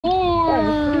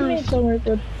Somewhere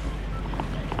good.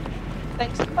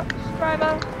 Thanks,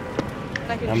 subscriber.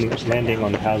 I'm landing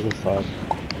on the houses side.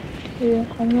 Yeah,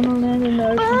 I'm gonna land in the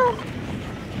ocean.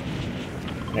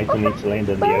 Nathan needs to land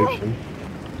in the ocean.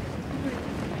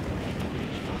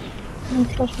 No,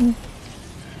 trust me.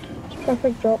 It's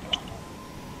perfect drop.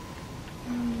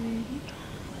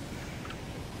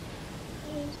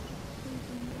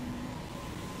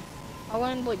 I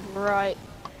land like right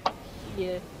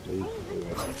here.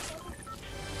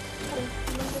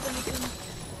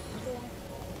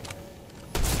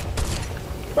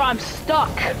 Bro, I'm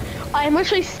stuck. I am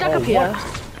literally stuck up here.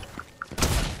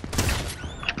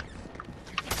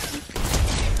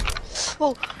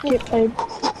 Oh, Get paid.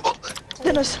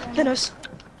 Thanos, Thanos.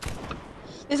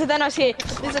 There's a Thanos here.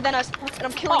 There's a Thanos, and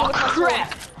I'm killing him with my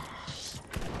crap!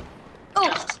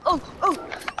 sword. Oh!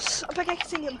 I'm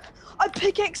pickaxing him. I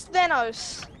pickaxed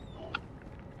Thanos.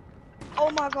 Oh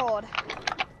my god.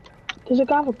 There's a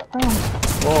guy with a crown.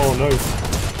 Oh no.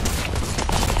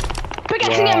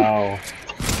 Pickaxing him! Wow.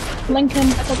 Lincoln, I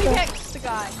what's up? pickaxed the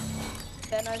guy.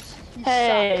 Thanos. You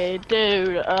Hey,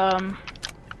 dude,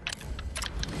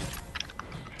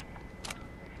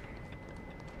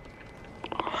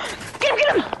 Get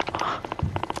him!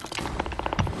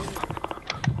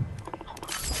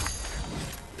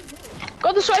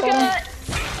 Got the striker!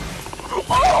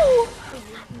 Oh!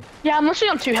 Yeah, I'm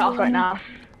literally on 2 health right now.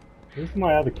 Where's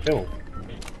my other kill?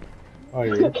 Oh,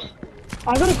 yeah.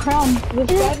 I got a crown. This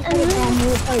guy just got a crown. He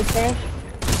was so trash.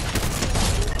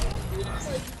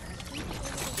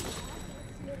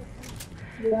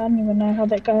 Yeah, I don't even know how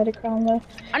that guy had a crown though.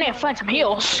 I need to find some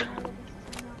heals.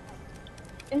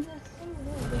 And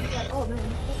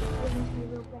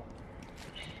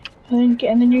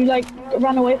then you like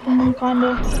run away from them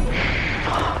kinda.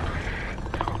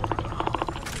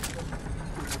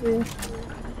 Yeah.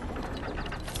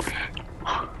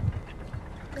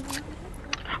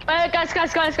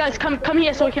 Guys, come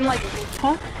here so we can like,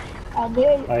 Huh? I'm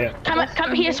there. Oh yeah.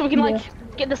 come here so we can like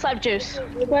get the slab juice.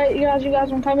 Wait, you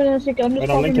guys, I'm coming in a second. I'm just Wait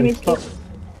on talking to Lincoln, me. stop.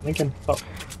 Lincoln, stop.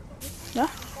 Yeah?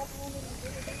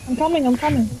 I'm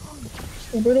coming.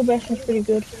 The brutal bastion's pretty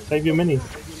good. Save your minis.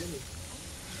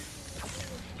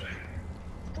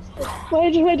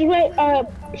 Wait, just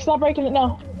wait. Stop breaking it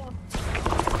now.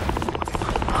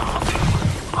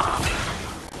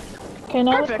 Okay,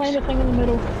 now let's claim the thing in the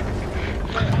middle.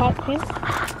 Hot pin.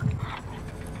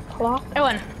 Clock.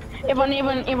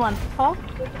 Everyone. Huh?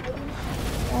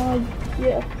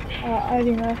 Yeah. I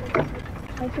don't know.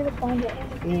 I need to find it.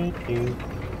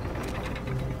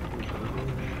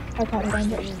 I can't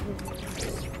find it.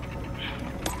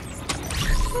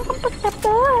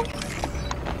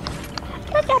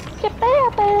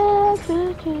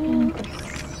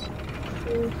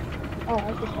 Oh, I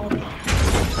just found it.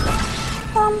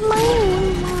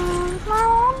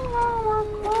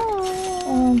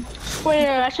 Wait,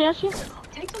 actually.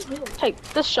 Take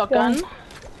this shotgun.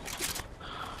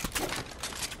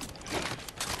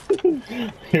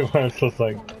 He was just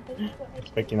like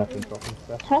picking up and dropping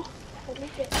stuff. Huh?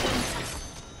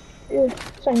 Yeah,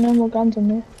 it's like no more guns in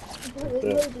there.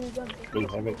 We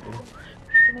have it there.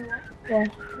 Yeah.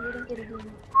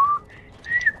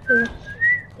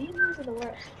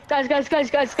 Guys,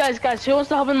 who wants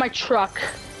to hop in my truck?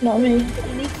 Not me.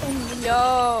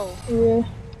 Yo. Yeah.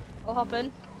 I'll hop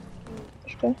in.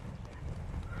 Let's go.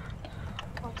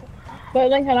 But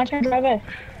Lincoln, I can drive it.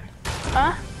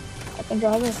 Huh? I can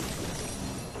drive it.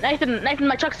 Nathan,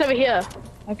 my truck's over here.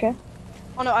 Okay.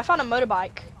 Oh no, I found a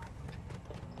motorbike.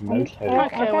 Motorhead. Okay,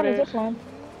 I what found a is- zip line.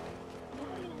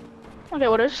 Okay,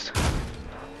 what is?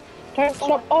 Don't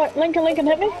stop. Oh, Lincoln,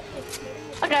 hit me.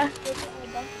 Okay.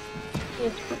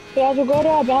 Guys, we'll go to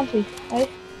our bounty, eh?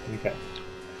 Okay.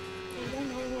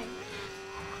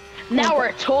 Now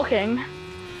we're talking.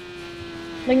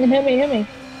 Lincoln, hit me.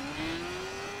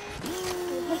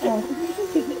 Oh.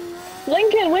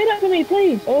 Lincoln, wait up for me,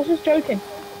 please. I was just joking.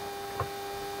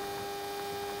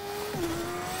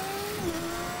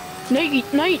 No,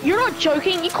 you're not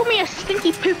joking. You call me a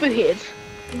stinky poo-poo head.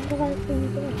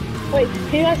 Wait,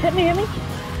 can you guys hit me?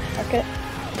 Okay.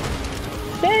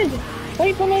 Dead!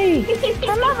 Wait for me!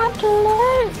 I'm not too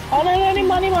late. Oh no, never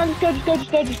mind, just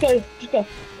go.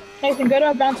 Nathan, go to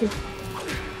our bounty.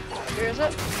 Where is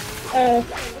it?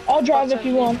 I'll drive if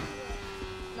you want.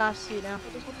 Nah, I see it now.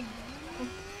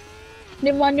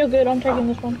 Never mind, you're good, I'm taking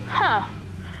this one. Huh.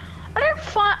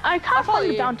 I can't follow find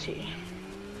the you. bounty.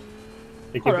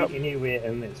 It Hold could up. be anywhere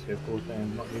in that circle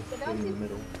and not necessarily in the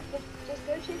middle. Just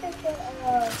go check out the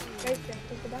racetrack,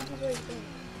 because the bounty's already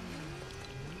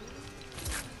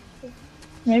there.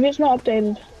 Maybe it's not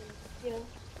updated. Yeah,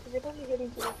 because they're probably heading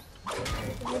to this.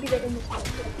 Maybe they're in this one.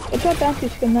 What's that bounty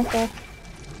skin that guy?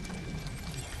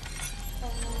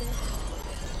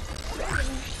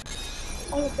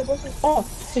 Oh, look, the boss is... Oh,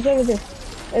 he's over there.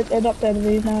 It updated,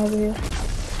 he's now over here.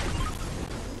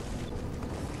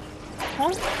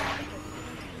 Huh?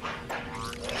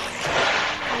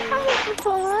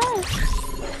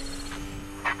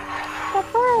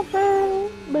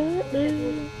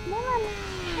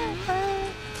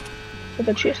 But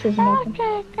the chest isn't open.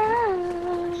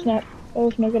 Snap. That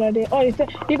was no good idea. Oh, you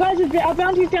guys, our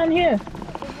bounty's down here.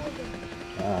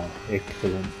 Ah,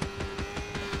 excellent.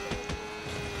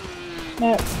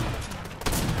 Snap.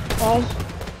 Pause.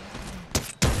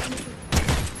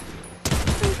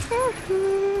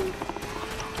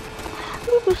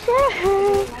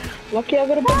 Lucky I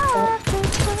got a bump shot.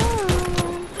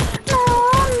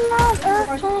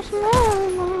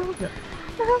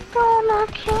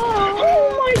 Oh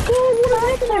my god,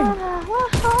 what is happening?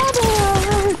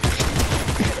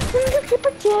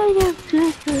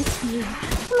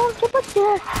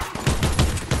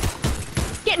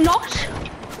 Get knocked.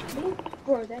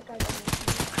 Bro, that guy...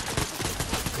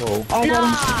 Whoa. I got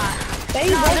him. They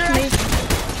wrecked me.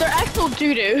 They're actual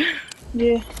doo-doo.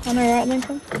 Yeah, I know, right,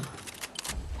 Lincoln?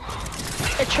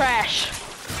 They're trash.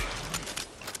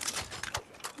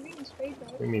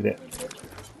 Bring me that.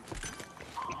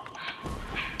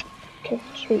 Okay,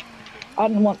 sweet. I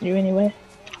didn't want you anyway.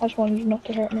 I just wanted you not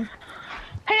to hurt me.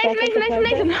 Hey,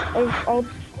 Nathan. I'll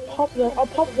pop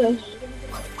this.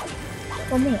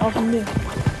 Come here, I'll come here.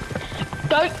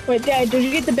 Don't. Wait, Dad, did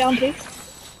you get the bounty?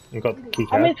 You got the key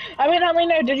card? I mean,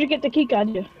 no, did you get the key card?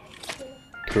 Yeah.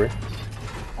 Correct.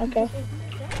 Okay.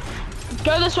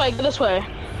 Go this way.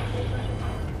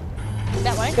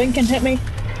 That way? Lincoln, hit me.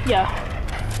 Yeah.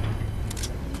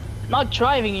 Not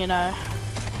driving, you know.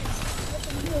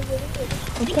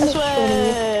 I'm just gonna This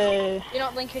way. You're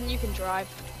not Lincoln, you can drive.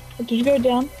 Did you go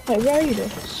down? Wait, where are you?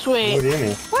 Dude? What Sweet. do you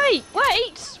mean? Wait!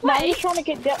 No, I'm just trying to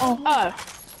get down. Oh,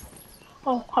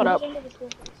 Oh, hold up.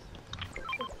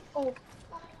 Oh,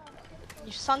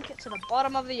 You sunk it to the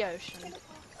bottom of the ocean.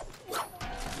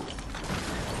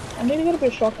 I need to get a bit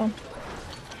of shotgun.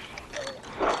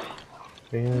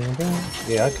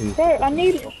 Yeah, I can. Bro, I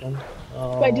need.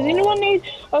 Oh. Wait, does anyone need?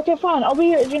 Okay, fine. I'll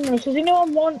be generous. Does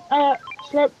anyone want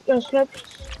slurp?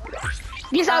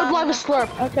 Yes, I would love a slurp.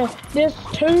 Okay, there's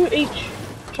 2 each.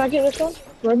 Should I get this one?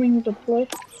 Roaming deploy.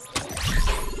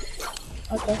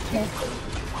 Okay, no.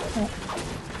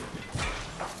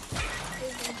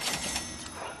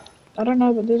 I don't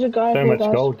know, but there's a guy So who much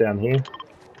does. gold down here.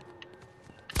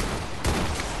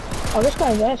 Oh, this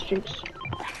guy's ass cheeks.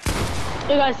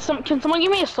 Hey guys, can someone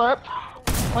give me a slurp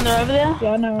when they're over there?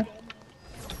 Yeah, I know.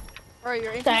 Bro,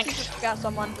 you're interesting Thanks. to got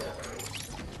someone.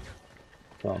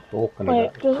 Oh, talking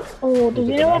Wait, about does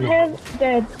anyone have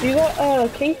Dad? Do you got a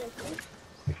key?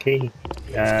 the key.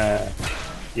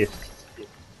 Yes.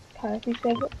 Okay, if you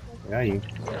save it. Where are you?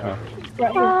 Oh.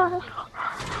 Right here.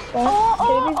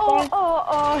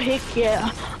 Oh, heck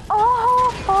yeah.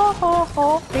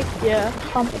 Heck yeah.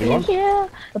 Pump What do you want? Yeah,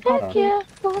 the pump. heck yeah.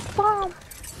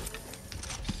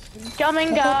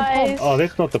 Coming, guys. Oh,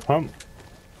 that's not the pump.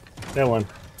 That one.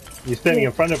 You're standing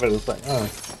in front of it. It's like, oh,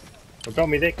 forgot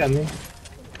me that gun then.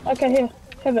 Okay, here,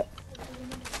 have it.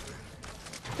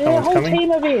 There's a Someone's whole coming?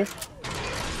 team over here.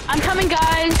 I'm coming,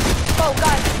 guys. Oh,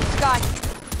 guys, this guy.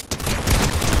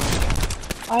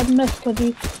 I missed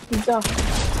because he's up.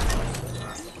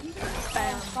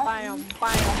 Bam, bam,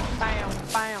 bam, bam,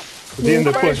 bam. Is he in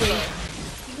the bush?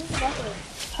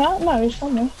 Huh? No, he's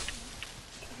somewhere.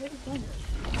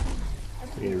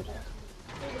 Yes.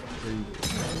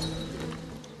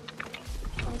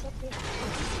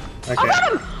 Okay.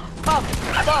 Oh,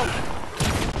 whoa.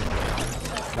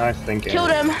 Nice thinking.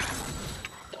 Killed him.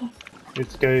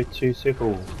 Let's go to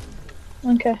circle.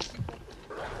 Okay.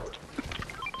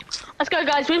 Let's go,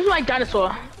 guys. Where's my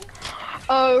dinosaur?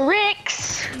 Oh,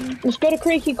 Rex. Let's go to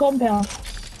Creaky Compound.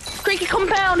 Creaky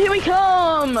compound. Here we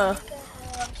come.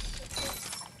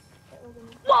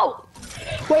 Whoa.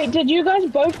 Wait, did you guys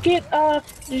both get a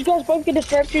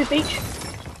slurp juice each?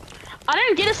 I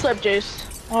didn't get a slurp juice.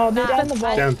 Oh, they're down the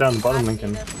bottom. Down the bottom,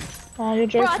 Lincoln. Oh, you're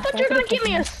joking. Bro, I thought you were gonna give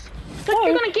me a.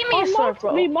 Slurp,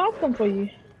 bro. We marked them for you.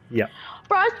 Yeah.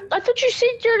 Bro, I thought you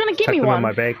said you were gonna give Tuck me them in one.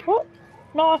 my bag. What?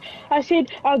 No, I said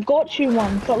I got you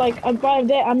one, but like by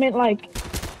that I meant like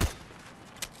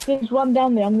there's one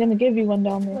down there. I'm gonna give you one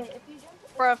down there.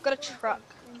 Bro, I've got a truck.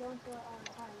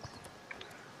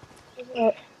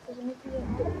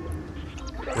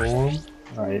 Form.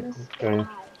 Alright, let's go.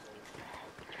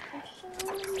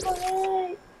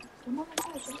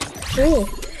 Really?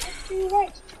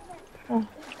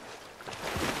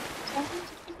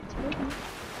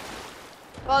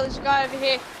 Oh, there's a guy over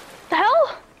here. the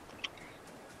hell?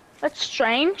 That's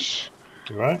strange.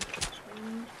 You right?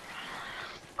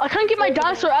 I can't get my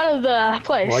dinosaur out of the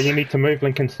place. Well, you need to move.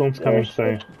 Lincoln Storm's coming,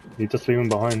 so you just leave him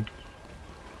behind.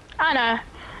 I know.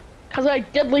 Because I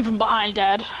did leave him behind,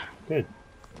 Dad. Good.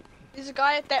 There's a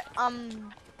guy at that,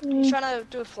 he's trying to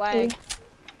do a flag.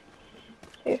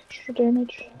 Extra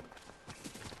damage.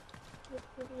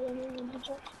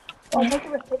 Oh, take a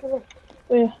risk, take a risk.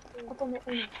 Where? Up on the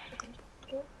end.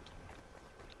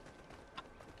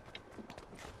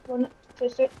 One, to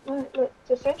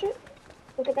search it.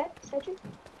 Look at that, search it.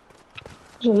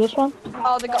 Is it this one?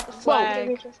 Oh, they got the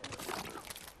flag.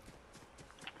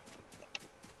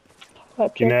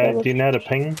 Like, Do you check know? that Do you know how to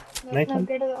ping, No, Nathan?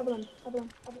 go to the other one.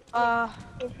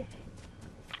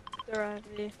 They're over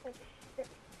there.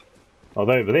 Oh,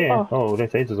 they're over there. Oh. Oh,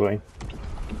 that's ages away.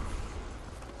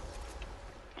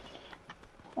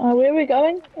 Where are we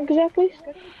going exactly?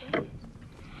 There's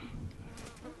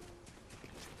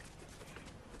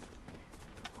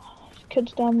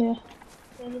kids down there.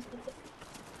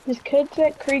 There's kids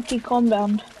at Creaky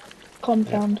Compound.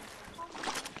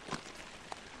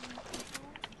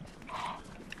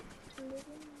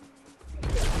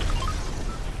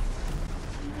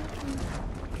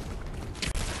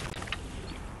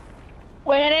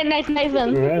 Wait, Nathan.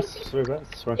 Yes,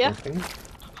 right. Yeah.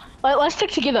 Let's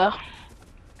stick together.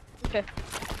 Okay.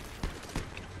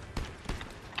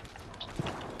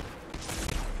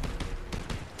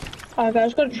 Alright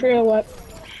guys, got a trio wipe.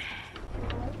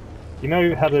 You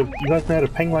know how to? You guys know how to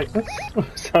ping like this?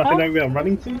 So I know where I'm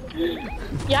running to.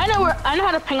 Yeah, I know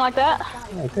how to ping like that.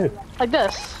 Oh, good. Like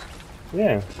this.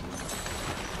 Yeah.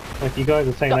 Like you guys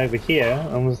are saying over here,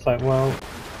 I was like, well,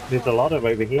 there's a lot of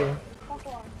over here.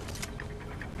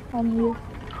 On you.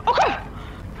 Okay.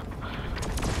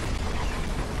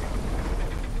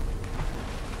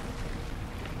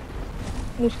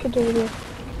 There's kids over there.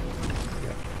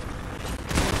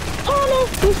 Oh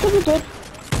no, these kids are dead.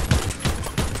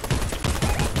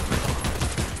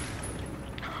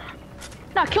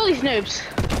 Now kill these noobs.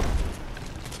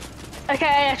 Okay,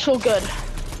 actual good.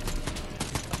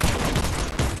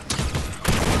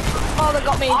 Oh, they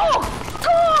got me. Oh,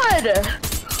 good!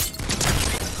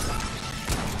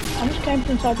 I'm just camped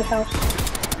inside the house.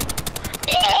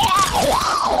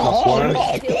 Lost one.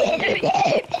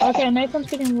 Okay, Nathan's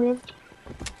getting ripped.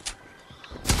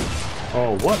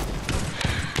 Oh, what?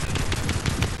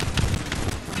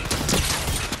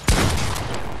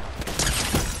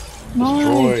 Nice.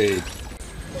 Destroyed.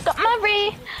 Got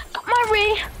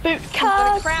my reboot car.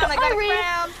 Got a crown, I got a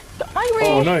crown. Got my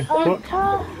Oh, no, reboot what?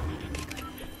 car.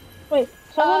 Wait,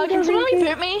 someone Can go someone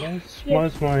reboot? reboot me?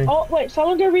 Where's my? Oh wait,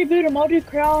 someone go reboot him. I'll do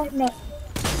crown. No.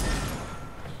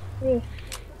 Yeah.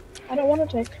 I don't want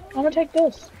to take. I want to take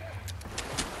this.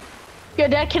 Yo,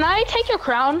 Dad, can I take your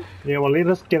crown? Yeah, well, let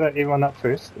us get everyone up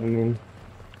first, and then.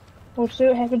 We'll see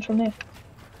what happens from there.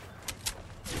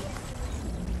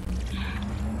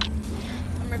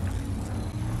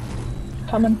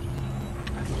 Coming.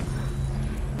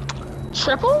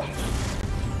 Triple?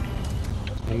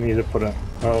 I need to put a.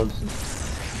 Oh,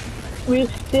 There's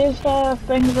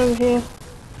things over here.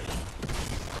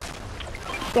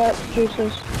 Got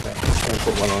juices. I'll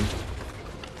put one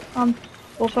on.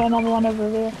 Also another one over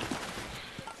there.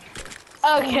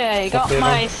 Okay, got Okay,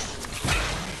 my... then.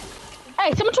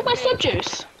 Hey, someone took my slip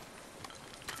juice.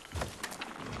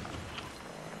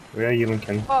 Where are you,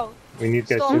 Lincoln? Oh, We need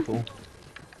to go Storm? circle.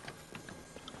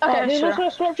 Okay, There's sure. also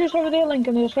a slurp juice over there,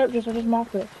 Lincoln. There's a slurp juice. I just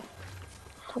marked it.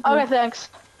 Okay, thanks.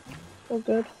 So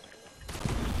good.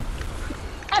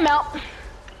 I'm out.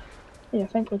 Yeah, I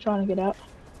think we're trying to get out.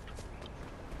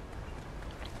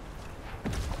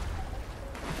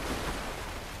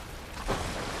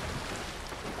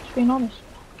 Just being honest.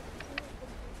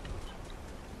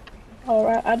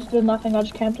 Alright, I just did nothing. I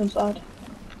just camped inside.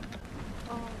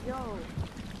 yo.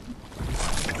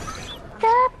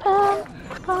 Yeah,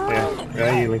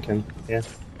 where are you, Lincoln? Yeah.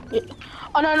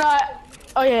 Oh, no.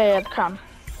 Oh, yeah, the crown.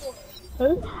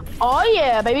 Who? Oh,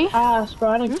 yeah, baby. Ah, bro,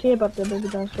 I don't care about the baby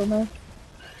dinosaur, man.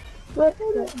 What?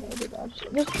 Baby dinosaur.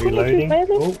 There's 22 Reloading. players.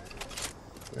 Oh,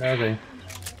 where are they?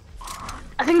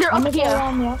 I think they're I'm up gonna go here.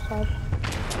 around the outside.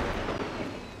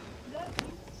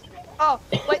 Oh,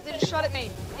 wait, they just shot at me.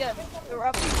 Yeah, they're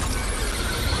up.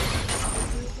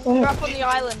 Where? They're up on the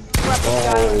island. They're up on the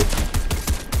island.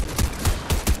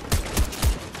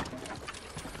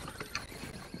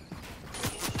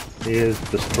 Oh, he is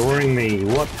destroying me.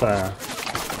 What the?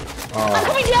 I'm Oh,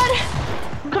 coming,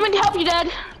 Dad. I'm coming to help you, Dad.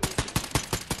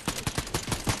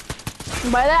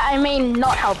 By that, I mean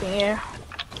not helping you.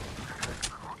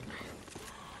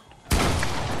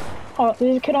 Oh,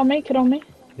 there's a kid on me.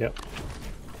 yep.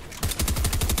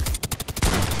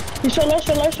 He's so low,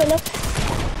 so low, so low.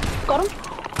 Got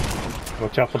him.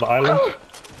 Watch out for the island.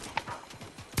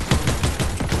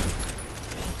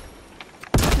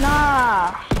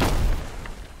 Nah.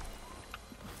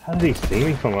 How did he see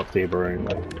me from up there, bro?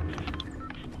 Like,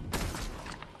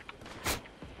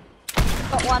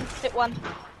 Got one. Hit one.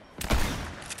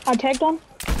 I tagged on.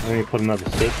 let me put another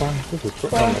step on. This is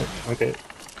quick. Well. Okay.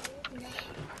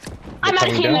 I'm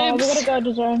coming actually down? Oh, we noobs. gotta go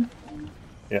to zone.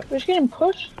 Yeah. We're just getting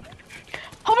pushed.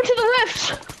 Hop into the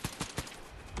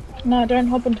rift. No, don't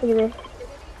hop into the roof.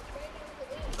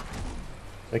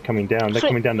 They're coming down. They're Sweet.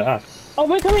 coming down to us. Oh,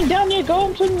 we're coming down here. Go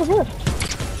onto the roof.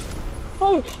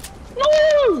 Oh,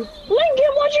 no!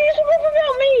 Lincoln, why'd you use the roof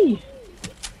about me?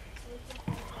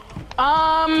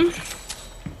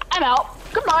 I'm out.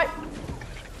 Goodbye.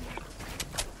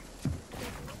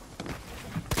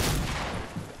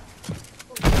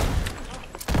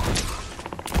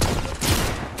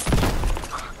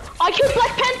 I killed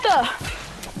Black Panther.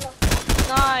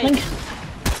 Nice. Link.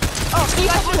 Oh,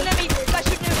 that should near me. That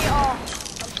should near me. Oh, I'm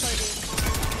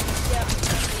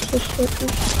so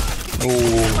dead. Yeah.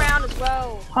 Oh, Round as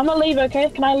well. I'm gonna leave, okay?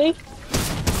 Can I leave?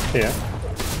 yeah.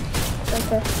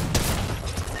 Okay.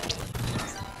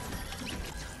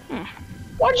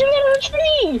 Why'd you let her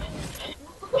tree?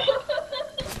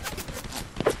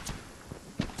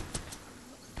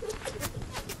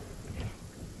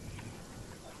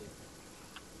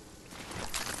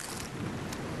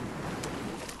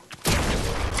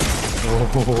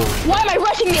 Oh. Why am I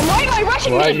rushing them? Why am I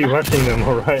rushing Why are them? you rushing them?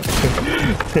 All right.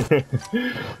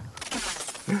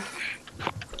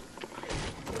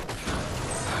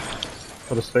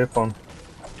 Put a step on.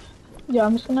 Yeah,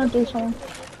 I'm just gonna do something.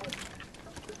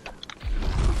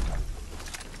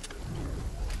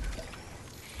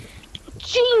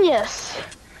 Genius.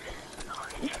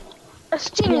 That's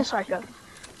genius right there.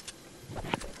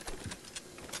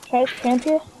 Okay, camp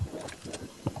here.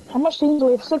 How much teams do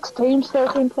we have? 6 teams,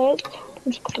 13 players.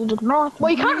 I'm just gonna do the north.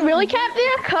 Well, you can't really camp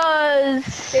there,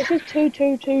 cause This is 2,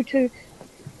 2, 2, 2,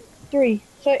 3.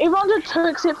 So everyone's a 2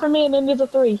 except for me, and then there's a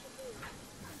 3.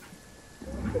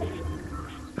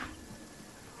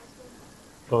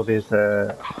 So there's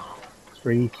a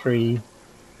 3, 3,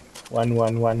 1,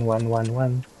 1, 1, 1, 1,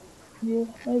 1. Yeah,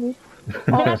 maybe. you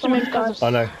Oh, have to move someone died. because Oh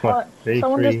no, what? Alright, 3,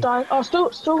 someone 3. just died. Oh,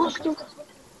 still.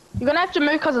 you're gonna have to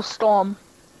move because of storm.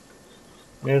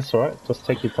 Yeah, it's alright. Just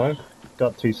take your time.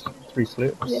 Got 3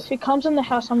 slips. Yeah, if he comes in the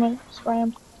house, I'm gonna spray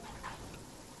him.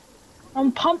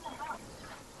 I'm pumped.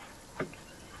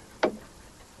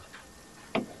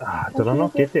 Ah, did I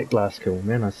not get that glass kill?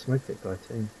 Man, I smoked that guy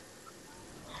too.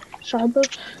 Should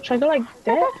I go like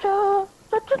that?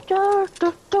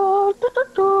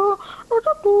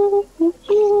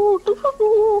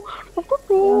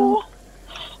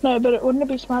 No, but wouldn't it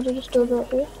be smarter just to do it right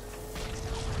here?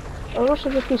 It would also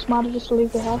just be smarter just to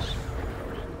leave the house.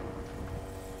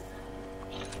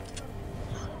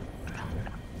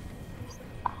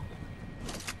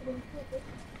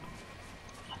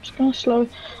 I'm just gonna slow.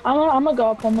 I'm gonna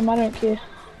go up on them. I don't care.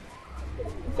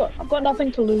 I've got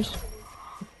nothing to lose.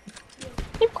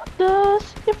 You've got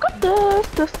this. You've got this.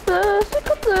 This. You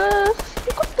got this.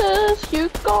 You got this. You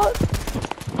got.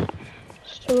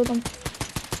 Just 2 of them.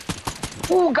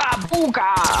 Booga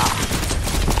booga.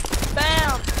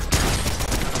 Bam.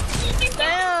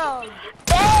 Bam.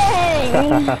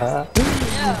 Dang. Yeah.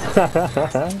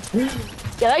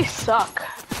 Yeah, they suck.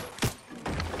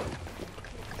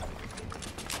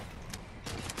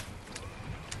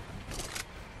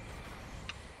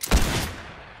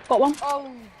 Got one.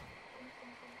 Oh.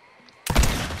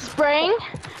 Spraying.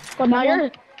 Got Now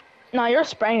another one. you're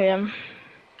spraying them.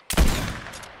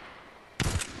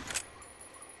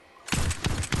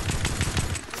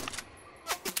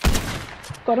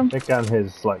 Got him. That gun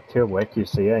has like terrible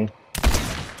accuracy, eh?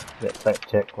 That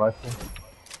Flapjack rifle.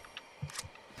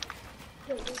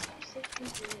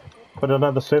 Put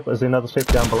another slip. Is there another slip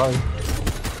down below?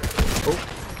 Oh.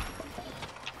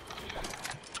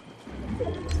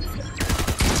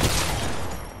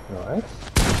 Nice.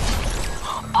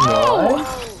 Oh!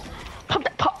 Nice. Pop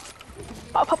that pop.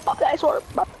 Pop that sword.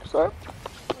 Pop that sword.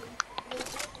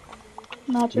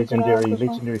 No, check it out, this one.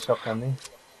 Legendary shotgun there.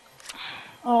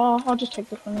 Oh, I'll just take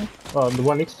this one then. Oh, the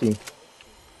one next to you.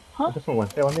 Huh? A different one.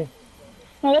 That one there.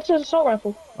 No, that's an assault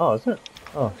rifle. Oh, is it?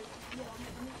 Oh.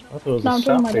 I thought it was No, a I'm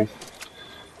talking sharp about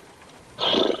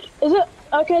piece. Is it?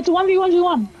 Okay, it's a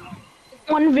 1v1v1.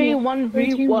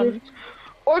 1v1v1.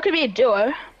 Or it could be a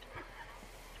duo.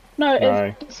 No, No.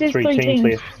 it says 3 3 teams teams.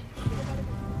 left.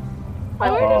 Why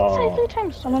would it Oh. say 3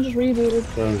 times? Someone just rebooted.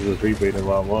 So this was rebooted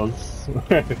while it was.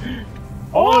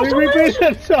 Oh, oh, he someone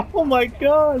rebooted! Oh my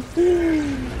god!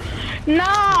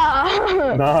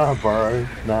 Nah! Nah, bro.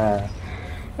 Nah.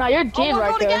 Nah, you're Oh dead my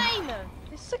right god, there. again!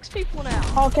 There's 6 people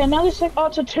now. Okay, now this is, oh,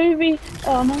 it's a 2v.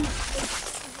 Oh no.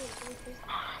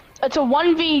 It's a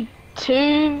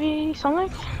 1v2v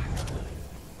something?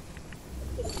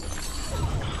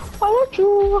 I want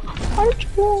you. I want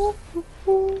you.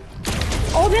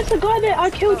 Oh, that's the guy that I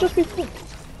killed just before.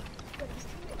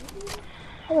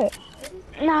 Wait.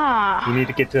 Nah. You need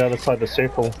to get to the other side of the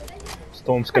circle.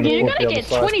 Storm's gonna You're pull the gonna other get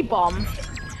side. 20 bomb.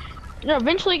 You're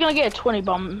eventually gonna get a 20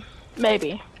 bomb.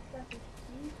 Maybe.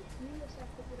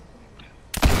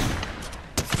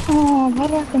 Oh, how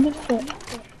did I miss it?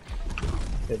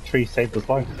 That tree saved his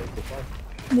life.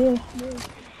 Yeah.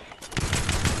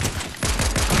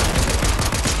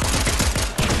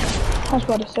 I was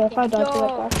about to say, if I died to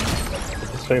that guy.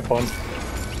 Just stay upon.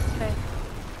 Okay.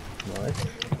 Nice.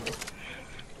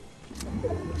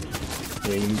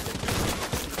 Yeah, you need...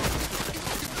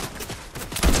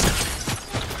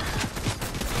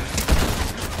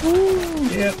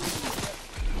 Yep.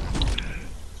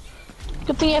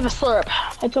 Good thing you have a slurp.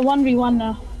 It's a 1v1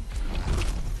 now.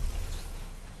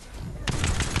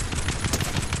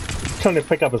 Trying to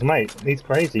pick up his mate. He's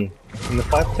crazy. In the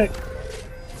 5 tick?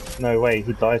 No way,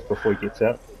 he dies before he gets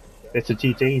out. It's a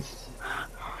GG's.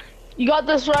 You got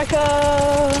this, Riker.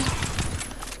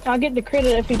 I'll get the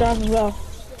credit if he dies as well.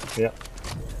 Yeah.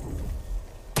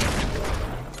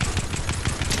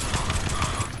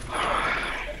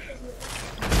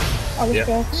 Oh, let's Yeah.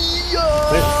 go.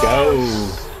 Let's go!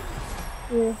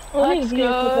 Yeah. Well, Let's he's here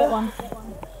for go. that one.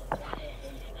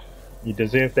 You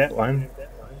deserve that one.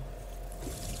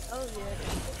 Oh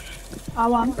yeah.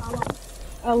 R1.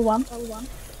 L1.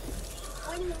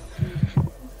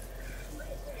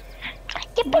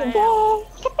 Get back there.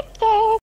 Get back there.